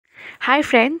Hi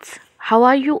friends, how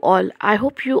are you all? I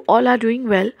hope you all are doing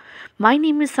well. My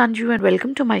name is Sanju and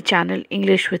welcome to my channel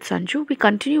English with Sanju. We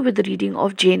continue with the reading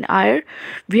of Jane Eyre.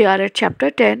 We are at chapter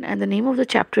 10 and the name of the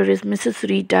chapter is Mrs.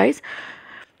 Reed Dies.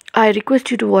 I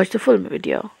request you to watch the full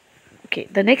video. Okay,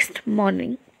 the next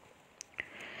morning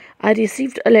I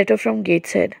received a letter from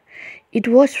Gateshead. It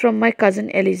was from my cousin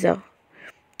Eliza.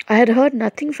 I had heard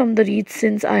nothing from the Reeds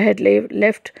since I had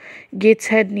left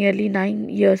Gateshead nearly 9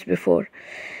 years before.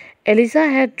 Eliza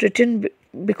had written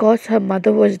because her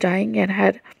mother was dying and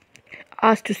had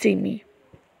asked to see me.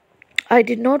 I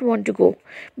did not want to go,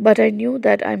 but I knew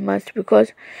that I must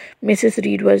because Mrs.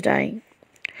 Reed was dying.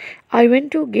 I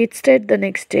went to Gateshead the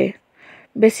next day.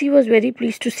 Bessie was very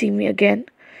pleased to see me again,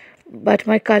 but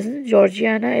my cousins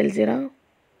Georgiana and Elzina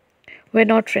were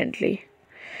not friendly.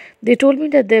 They told me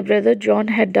that their brother John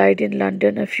had died in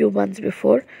London a few months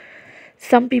before.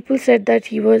 Some people said that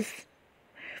he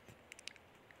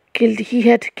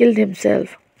had killed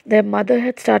himself. Their mother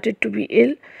had started to be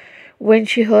ill when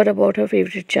she heard about her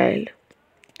favorite child.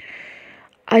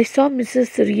 I saw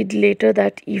Mrs. Reed later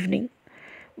that evening,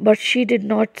 but she did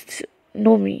not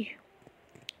know me.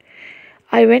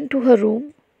 I went to her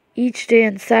room each day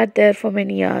and sat there for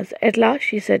many hours. At last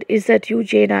she said, "Is that you,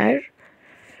 Jane Eyre?"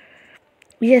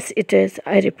 "Yes, it is,"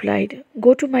 I replied.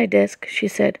 "Go to my desk," she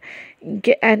said,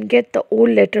 "and get the old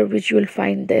letter which you will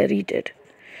find there. Read it."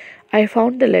 I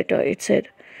found the letter. It said,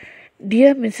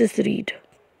 "Dear Mrs. Reed,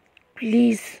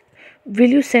 please,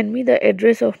 will you send me the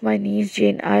address of my niece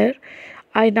Jane Eyre?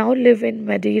 I now live in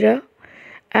Madeira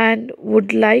and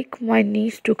would like my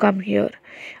niece to come here.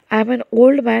 I am an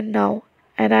old man now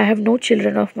and I have no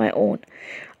children of my own.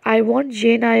 I want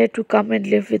Jane Eyre to come and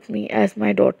live with me as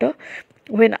my daughter.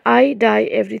 When I die,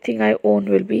 everything I own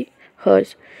will be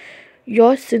hers.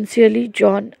 Yours sincerely,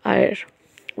 John Eyre."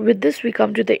 With this, we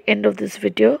come to the end of this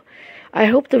video. I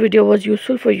hope the video was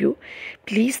useful for you.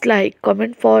 Please like,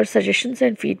 comment for suggestions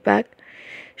and feedback.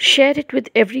 Share it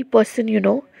with every person you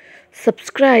know.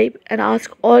 Subscribe and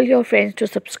ask all your friends to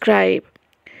subscribe.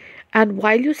 And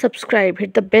while you subscribe,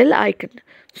 hit the bell icon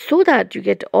so that you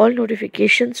get all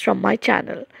notifications from my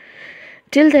channel.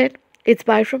 Till then, it's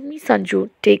bye from me, Sanju.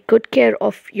 Take good care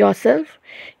of yourself,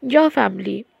 your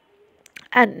family,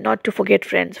 and not to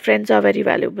forget friends. Friends are very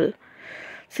valuable.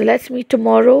 So let's meet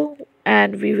tomorrow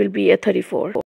and we will be at 34.